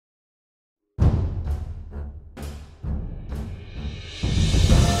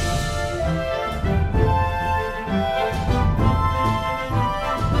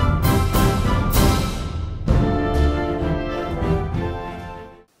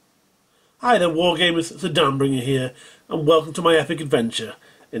Hi there WarGamers, it's DanBringa here and welcome to my epic adventure.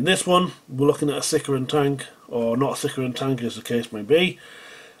 In this one we're looking at a Sicaran tank, or not a Sicaran tank as the case may be.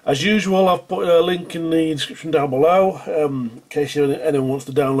 As usual, I've put a link in the description down below in case anyone wants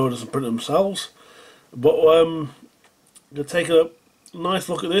to download this and print it themselves. But I'm going to take a nice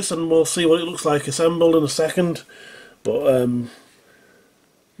look at this and we'll see what it looks like assembled in a second. But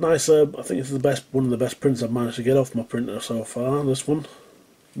nice, I think this is one of the best prints I've managed to get off my printer so far, this one.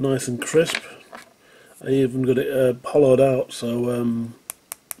 Nice and crisp. I even got it hollowed out, so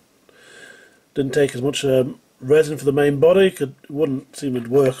didn't take as much resin for the main body. It wouldn't seem to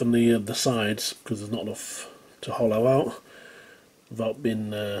work on the sides because there's not enough to hollow out without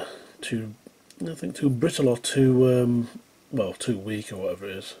being too brittle or too too weak or whatever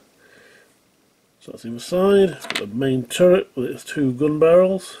it is. So that's the other side. The main turret with its two gun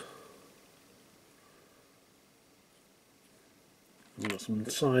barrels. We've got some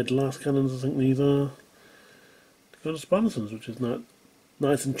side las cannons, I think these are. They've got expansons, which is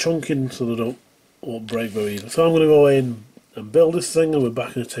nice and chunky so they won't break very easily. So I'm going to go in and build this thing and we're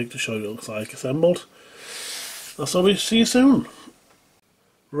back in a tick to show you what it looks like assembled. So we'll see you soon.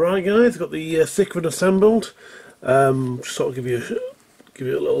 Right guys, got the Sicaran assembled. Just sort of give you a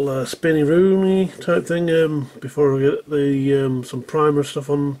little spinny rooney type thing before I get the some primer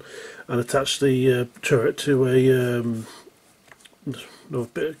stuff on and attach the turret to a another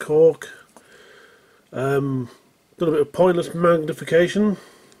bit of cork. Done a bit of pointless magnification.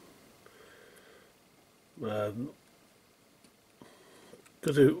 Because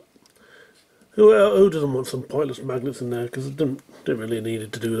who doesn't want some pointless magnets in there? Because it didn't really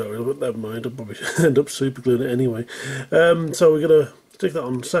need to do that really, but never mind. I'll probably end up super gluing it anyway. So we're gonna stick that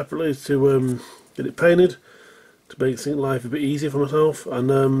on separately to get it painted to make life a bit easier for myself.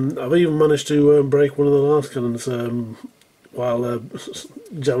 And I've even managed to break one of the last cannons while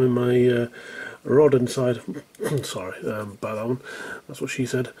jamming my rod inside. Sorry about that one. That's what she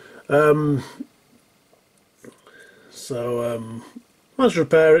said. Managed to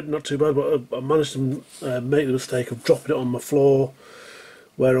repair it, not too bad, but I managed to make the mistake of dropping it on my floor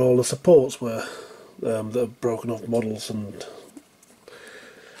where all the supports were that have broken off models, and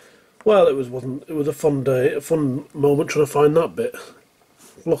well, it was a fun day, a fun moment trying to find that bit.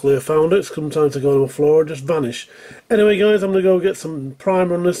 Luckily I found it. Sometimes I go on the floor and just vanish. Anyway guys, I'm going to go get some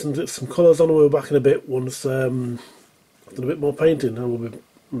primer on this and get some colours on, and we'll be back in a bit once I've done a bit more painting and we'll be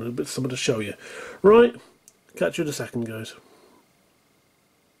a bit something to show you. Right, catch you in a second guys.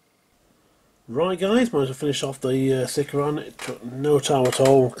 Right guys, managed to finish off the Sicaran. It took no time at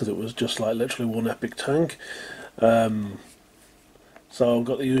all because it was just like literally one epic tank. So I've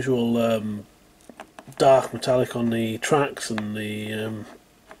got the usual dark metallic on the tracks and the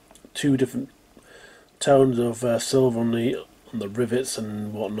two different tones of silver on the rivets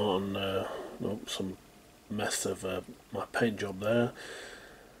and whatnot, and some mess of my paint job there.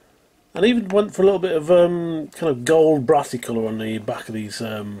 And even went for a little bit of kind of gold brassy colour on the back of these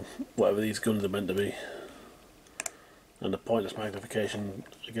whatever these guns are meant to be, and the pointless magnification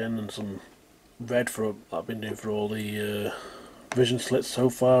again, and some red for I've been doing for all the vision slits so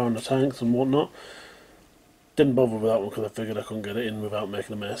far on the tanks and whatnot. Didn't bother with that one because I figured I couldn't get it in without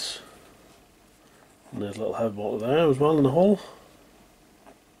making a mess. And there's a little heavy bottle there as well in the hole.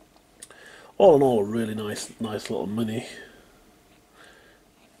 All in all, a really nice little mini.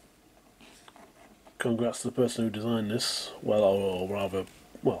 Congrats to the person who designed this. Well, or rather,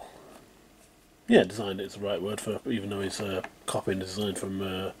 well, yeah, designed it is the right word for it, even though he's copying the design from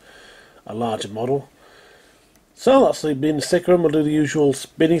a larger model. So that's been the Sicaran. We'll do the usual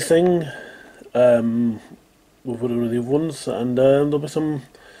spinny thing. We'll put it with the other ones, and there'll be some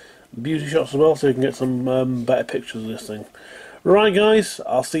beauty shots as well, so you can get some better pictures of this thing. Right guys,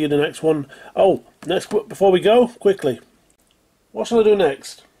 I'll see you in the next one. Oh, before we go, quickly, what shall I do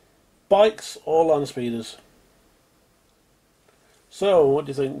next? Bikes or land speeders? So, what do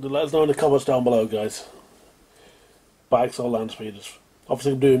you think? Let us know in the comments down below, guys. Bikes or land speeders?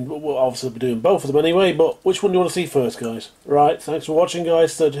 We'll obviously be doing both of them anyway, but which one do you want to see first, guys? Right, thanks for watching,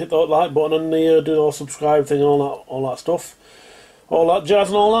 guys. So hit that like button and do the whole subscribe thing and all that stuff. All that jazz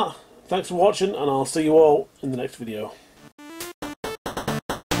and all that. Thanks for watching, and I'll see you all in the next video.